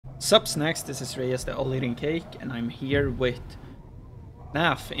Sup snacks, this is Reyes the All Eating Cake, and I'm here with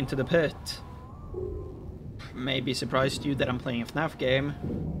Fnaf Into The Pit. Maybe surprised you that I'm playing a Fnaf game,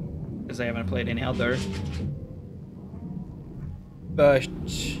 because I haven't played any other. But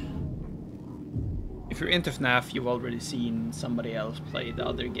if you're into Fnaf, you've already seen somebody else play the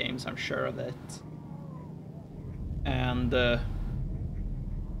other games, I'm sure of it. And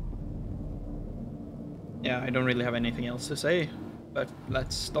yeah, I don't really have anything else to say, but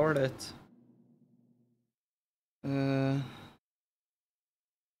let's start it. No.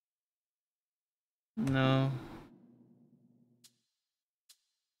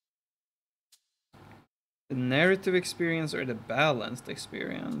 The narrative experience or the balanced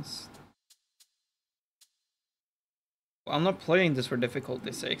experience? Well, I'm not playing this for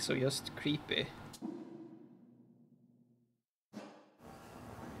difficulty's sake, so just creepy.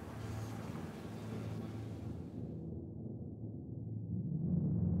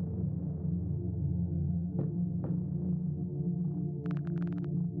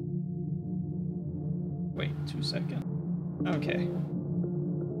 Wait 2 seconds. Okay.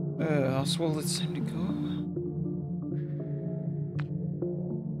 Oswald, it's time to go.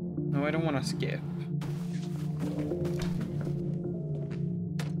 No, I don't want to skip.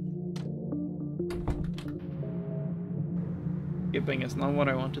 Skipping is not what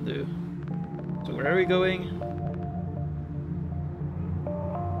I want to do. So where are we going?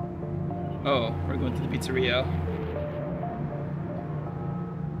 Oh, we're going to the pizzeria.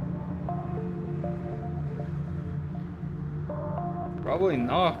 Probably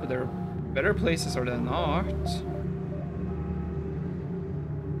not, but there are better places or than not.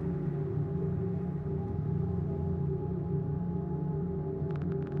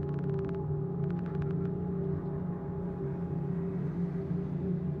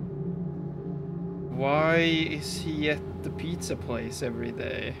 Why is he at the pizza place every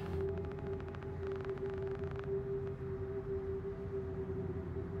day?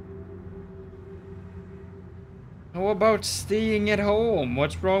 How about staying at home?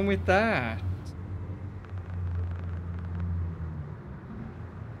 What's wrong with that?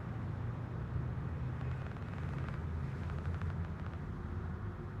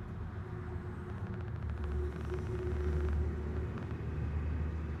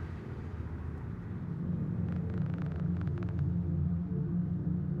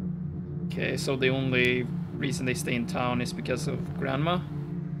 Okay, so the only reason they stay in town is because of Grandma?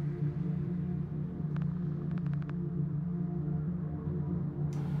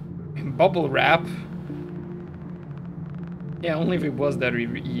 Bubble wrap? Yeah, only if it was that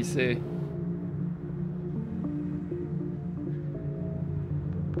easy.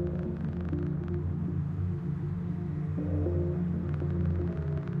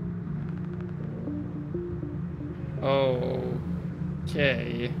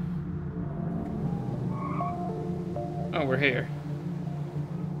 Okay. Oh, we're here.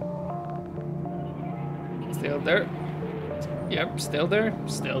 Still there? Yep, still there.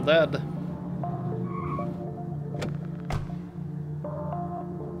 Still dead.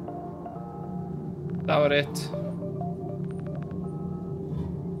 Doubt it.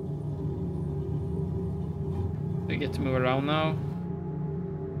 Do we get to move around now?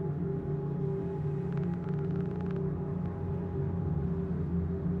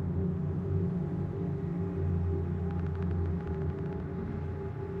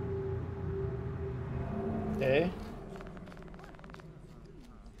 Okay.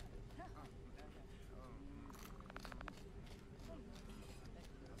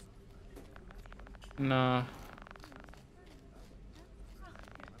 Nah.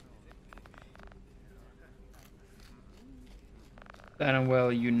 That and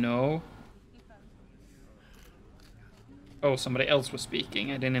well, you know. Oh, somebody else was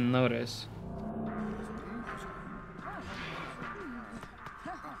speaking. I didn't notice.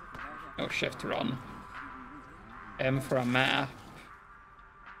 Oh, shift run. M for a map.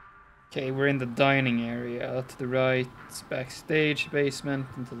 Okay, we're in the dining area. To the right, it's backstage, basement,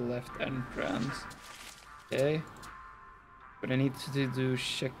 and to the left, entrance. Okay. What I need to do is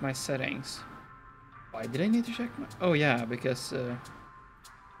check my settings. Why did I need to check my... Oh yeah, because...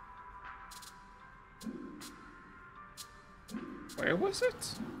 Where was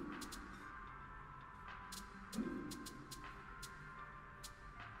it?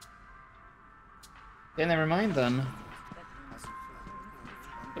 Okay, never mind then.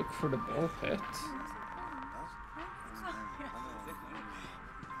 Look for the ball pit.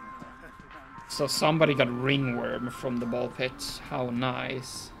 So somebody got ringworm from the ball pit. How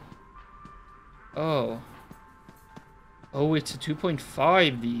nice. Oh. Oh, it's a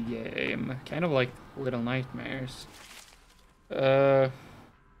 2.5D game. Kind of like Little Nightmares.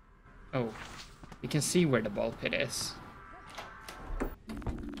 Oh, you can see where the ball pit is.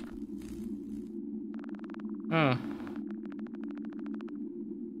 Oh.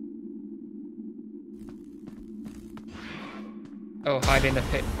 Oh, hide in the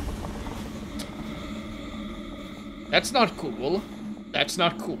pit. That's not cool. That's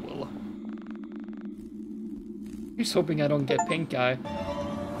not cool. He's hoping I don't get pink eye.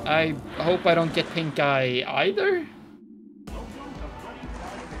 I hope I don't get pink eye either.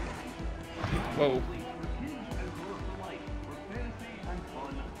 Whoa.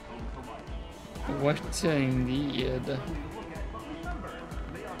 What indeed?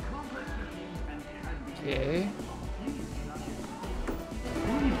 Okay.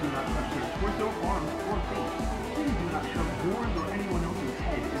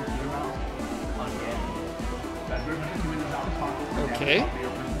 Okay.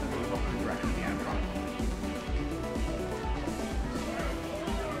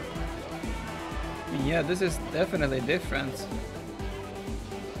 Yeah, this is definitely different.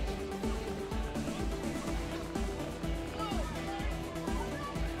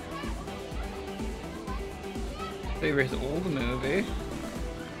 Favorite old movie?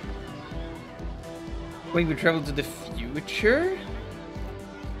 Wait, we traveled to the future?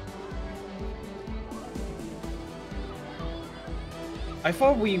 I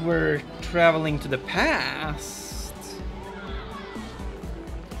thought we were traveling to the past.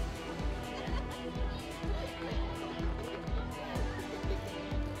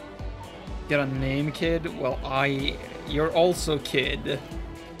 Got a name, kid? Well, you're also kid.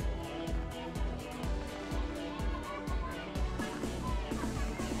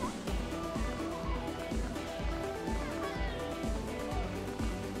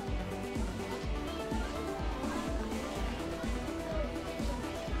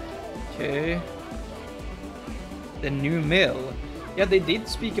 Okay. The new mill. Yeah, they did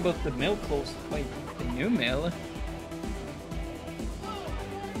speak about the mill close. Wait, the new mill?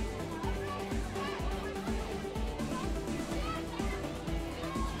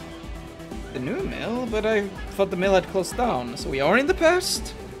 The new mill? But I thought the mill had closed down. So we are in the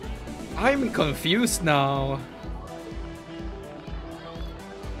past? I'm confused now.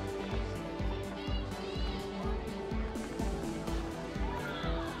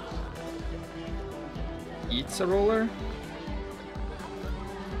 Pizza roller?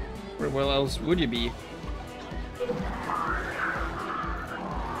 Where else would you be?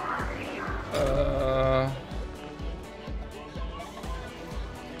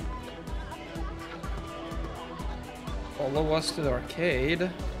 Follow us to the arcade.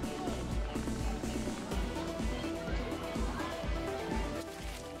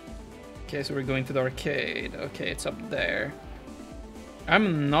 Okay, so we're going to the arcade. Okay, it's up there.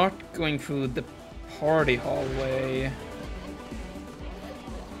 I'm not going through the party hallway.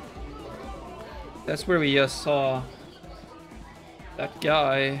 That's where we just saw that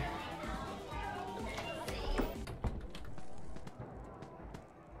guy.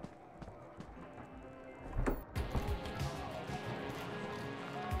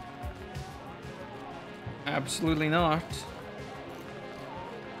 Absolutely not.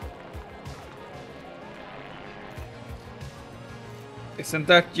 Isn't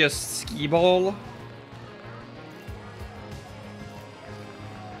that just skee ball?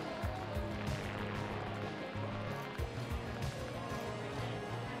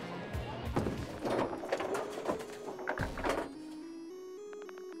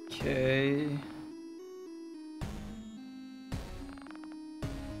 Okay.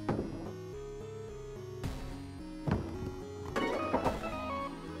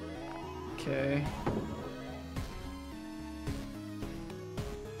 Okay.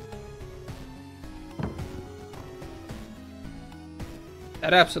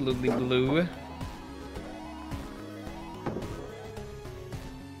 That absolutely blew.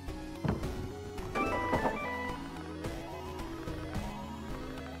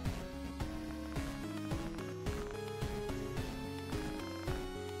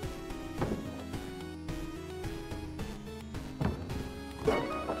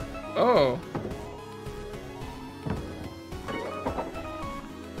 Oh.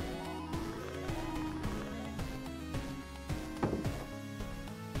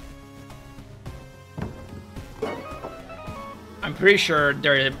 I'm pretty sure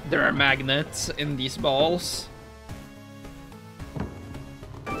there are magnets in these balls.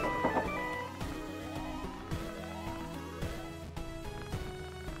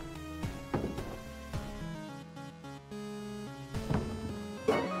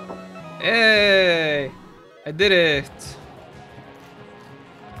 Hey! I did it!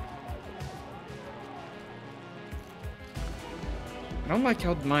 don't like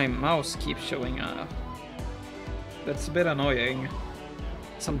how my mouse keeps showing up. That's a bit annoying.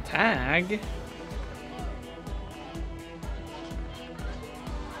 Some tag?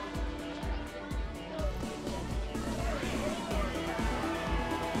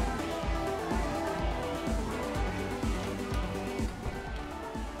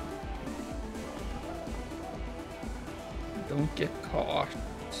 Don't get caught.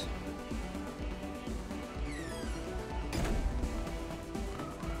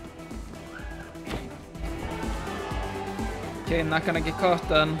 Okay, not gonna get caught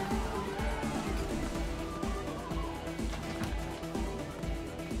then.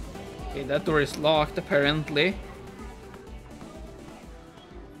 Okay, that door is locked apparently.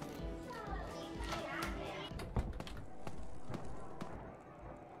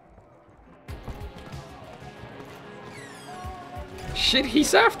 Shit,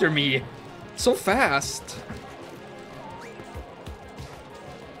 he's after me! So fast!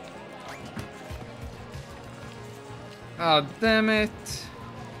 Oh, damn it.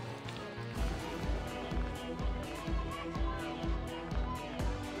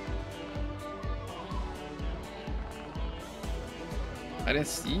 I didn't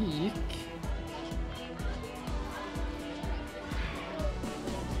seek.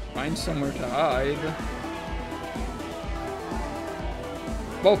 Find somewhere to hide.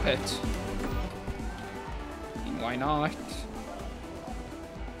 Ball pit. I mean, why not?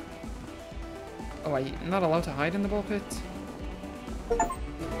 Oh, I'm not allowed to hide in the ball pit?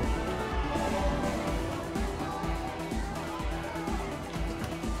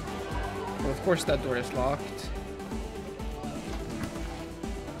 Well, of course that door is locked.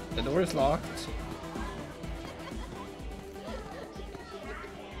 The door is locked.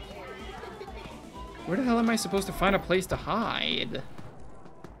 Where the hell am I supposed to find a place to hide?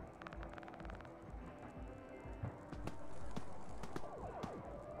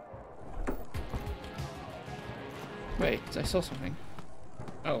 Wait, I saw something.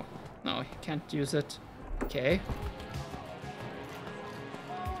 Oh, no, you can't use it. Okay.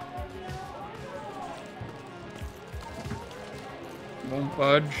 Won't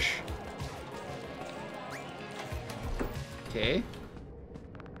budge. Okay.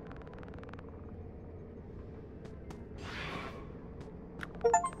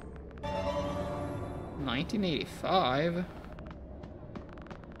 $19.85.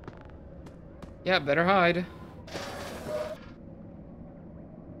 Yeah, better hide.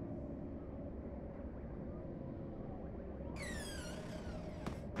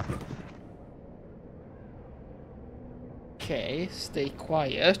 Okay, stay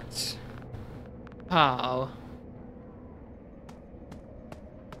quiet. How?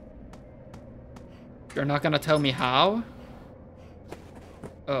 You're not gonna tell me how?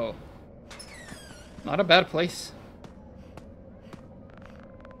 Oh. Not a bad place.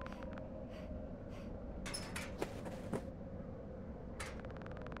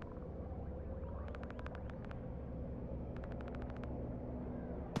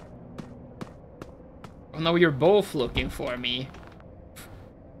 Oh no, you're both looking for me.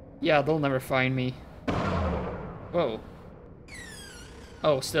 Yeah, they'll never find me. Whoa.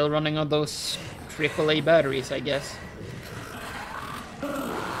 Oh, still running on those AAA batteries, I guess.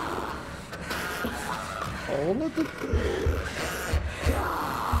 All of the...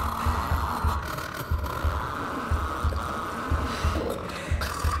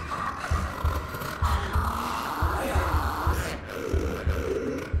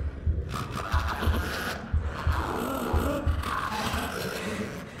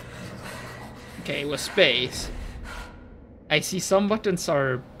 Okay, with space. I see some buttons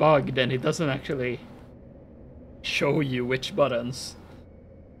are bugged and it doesn't actually show you which buttons.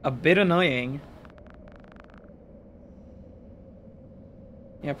 A bit annoying.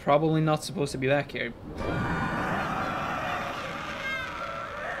 Yeah, probably not supposed to be back here.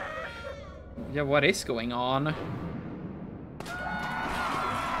 Yeah, what is going on?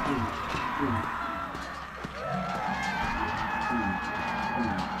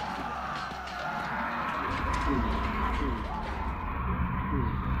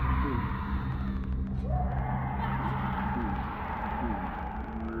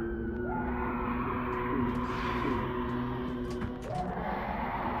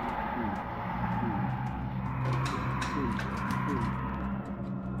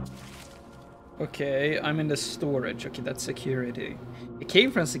 Okay, I'm in the storage. Okay, that's security. It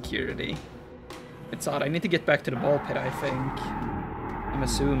came from security. It's odd. I need to get back to the ball pit, I think. I'm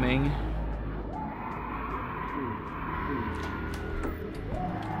assuming.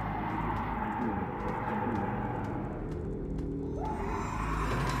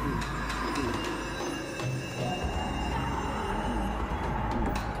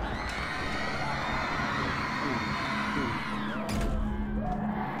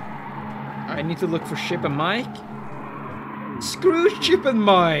 I need to look for Chip and Mike. Screw Chip and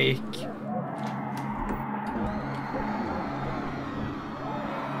Mike!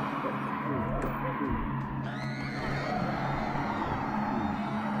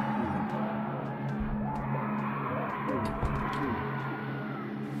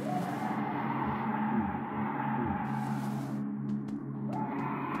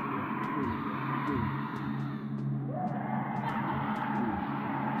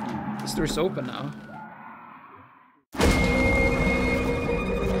 This door's open now.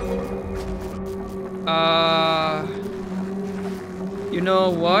 You know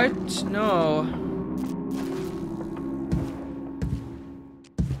what? No.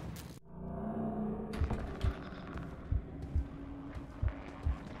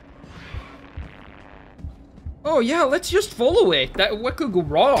 Oh yeah, let's just follow it. What could go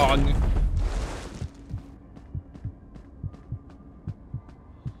wrong?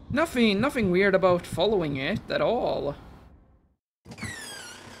 Nothing weird about following it at all.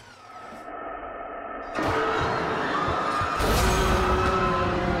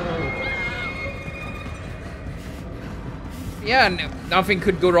 Yeah, nothing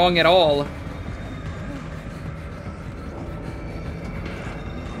could go wrong at all.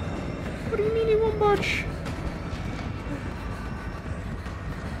 What do you mean he won't budge?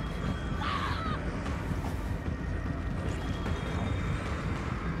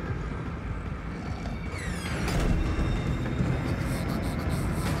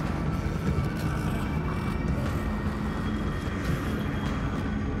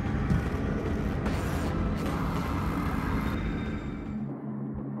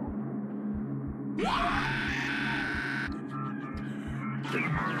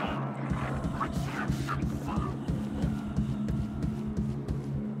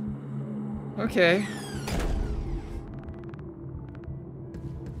 Okay.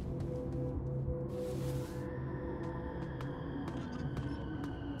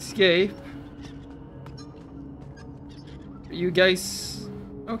 Escape. Are you guys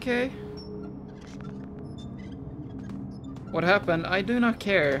okay? What happened? I do not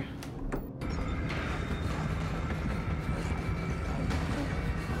care.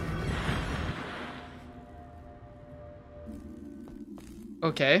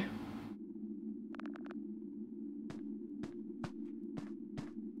 Okay.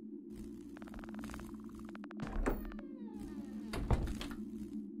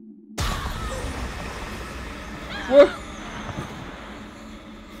 What?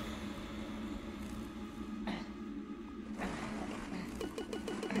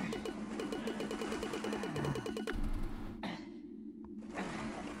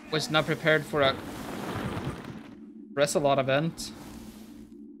 Was not prepared for a lot event.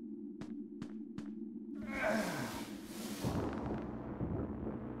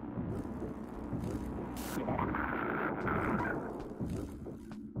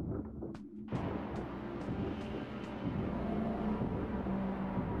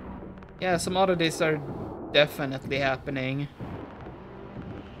 Yeah, some oddities are definitely happening.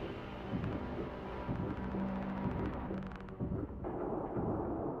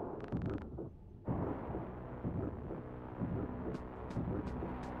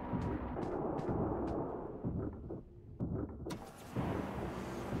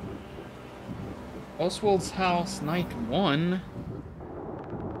 Oswald's house, night 1.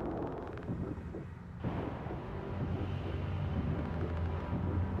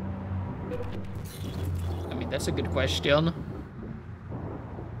 I mean, that's a good question.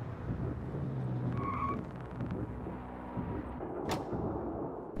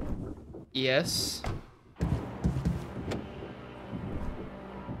 Yes.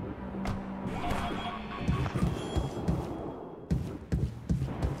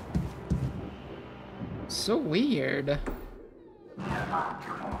 So weird.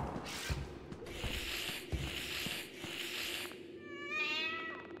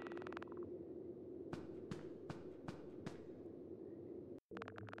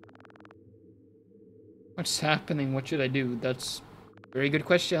 What's happening? What should I do? That's very good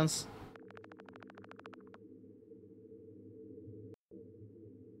questions.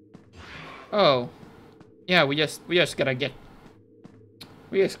 Oh. Yeah, we just gotta get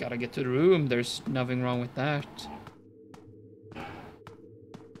to the room. There's nothing wrong with that.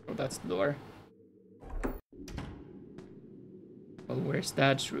 Oh, that's the door. Well, where's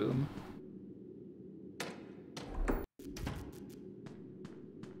Dad's room?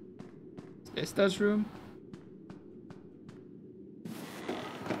 Is this Dad's room?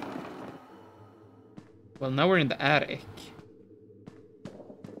 Well, now we're in the attic.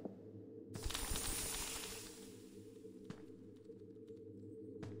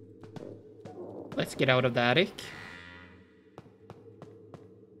 Let's get out of the attic.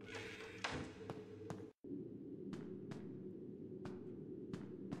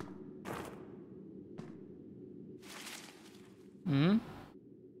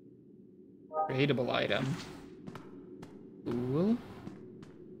 Creatable item. Cool.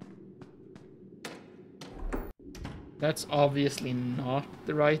 That's obviously not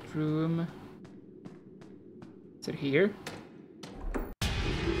the right room. Is it here?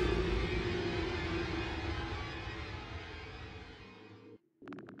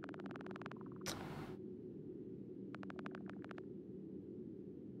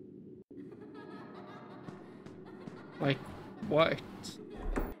 Like, what?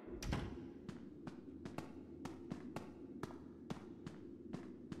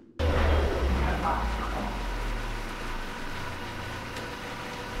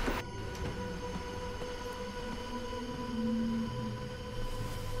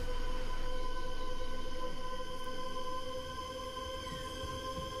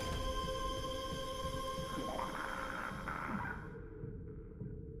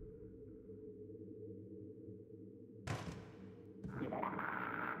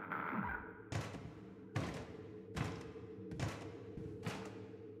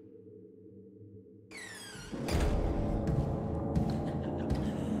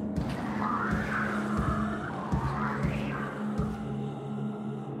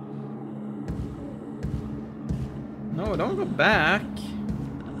 No, don't go back.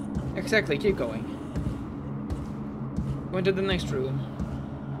 Exactly, keep going. Go into the next room.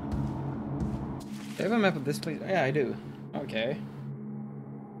 Do I have a map of this place? Yeah, I do. Okay.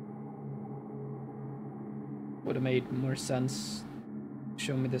 Would have made more sense to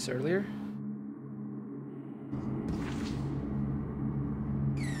show me this earlier.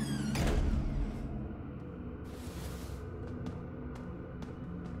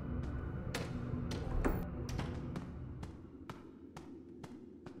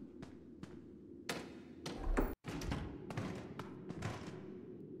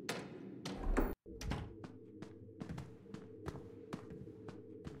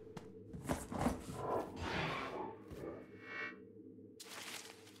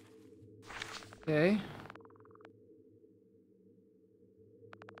 Okay.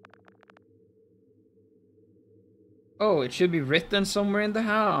 Oh, it should be written somewhere in the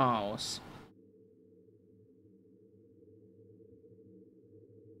house.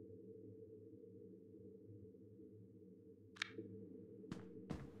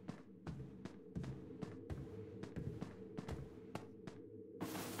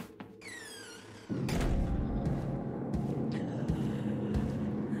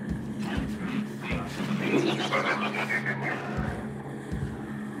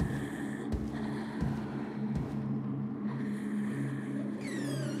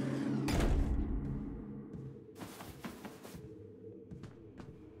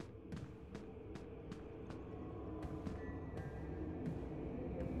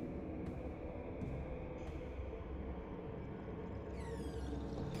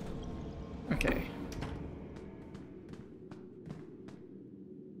 Okay.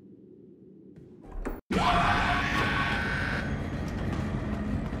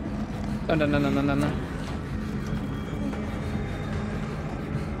 No, no, no, no, no, no, no.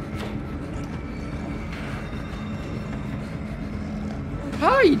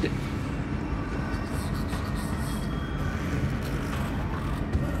 Hide!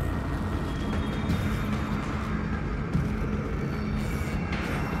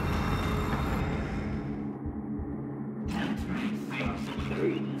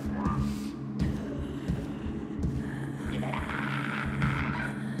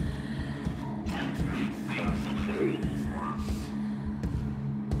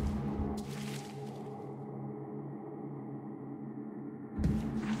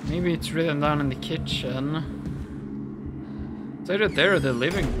 Maybe it's written down in the kitchen. It's either there or the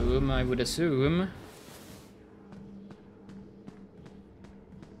living room, I would assume.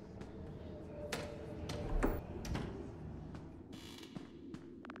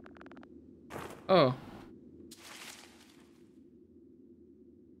 Oh.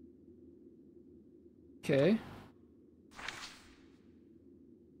 Okay.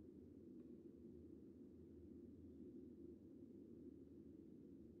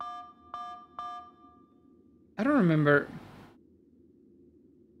 I don't remember.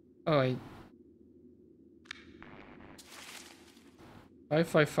 Oh,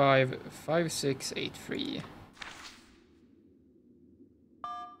 555-5683.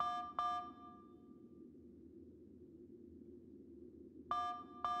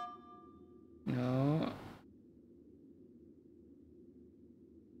 No.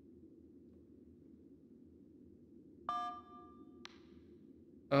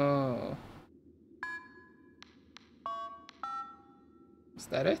 Is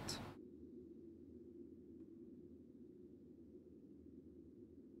that it?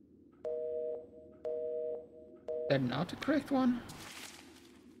 Is that not the correct one?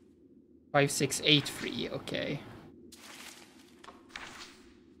 5683, okay.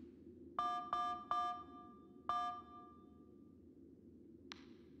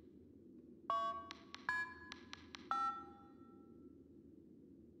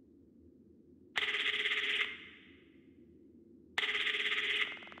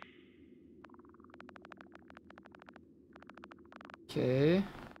 Okay.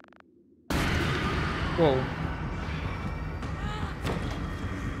 Whoa.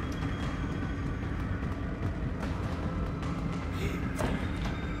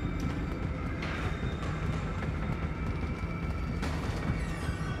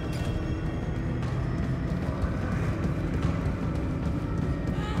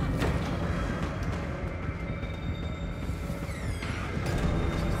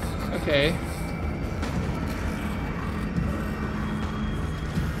 Okay.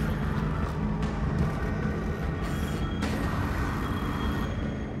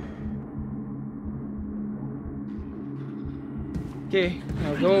 Okay,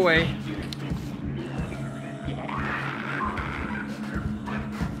 now go away.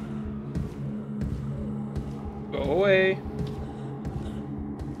 Go away.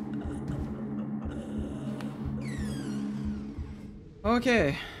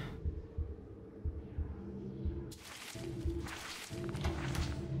 Okay.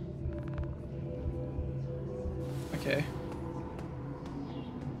 Okay.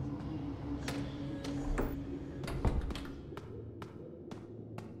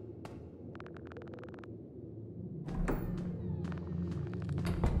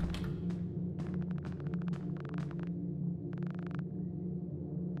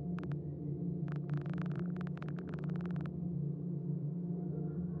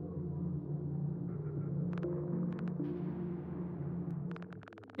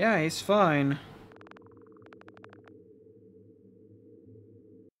 Yeah, he's fine.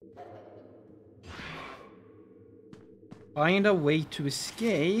 Find a way to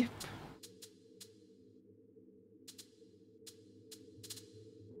escape.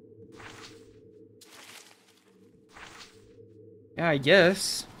 Yeah, I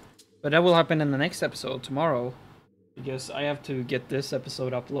guess. But that will happen in the next episode tomorrow. Because I have to get this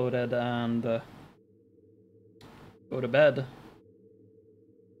episode uploaded and go to bed.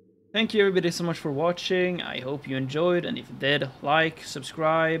 Thank you everybody so much for watching. I hope you enjoyed, and if you did, like,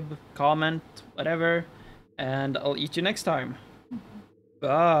 subscribe, comment, whatever. And I'll eat you next time.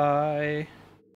 Bye.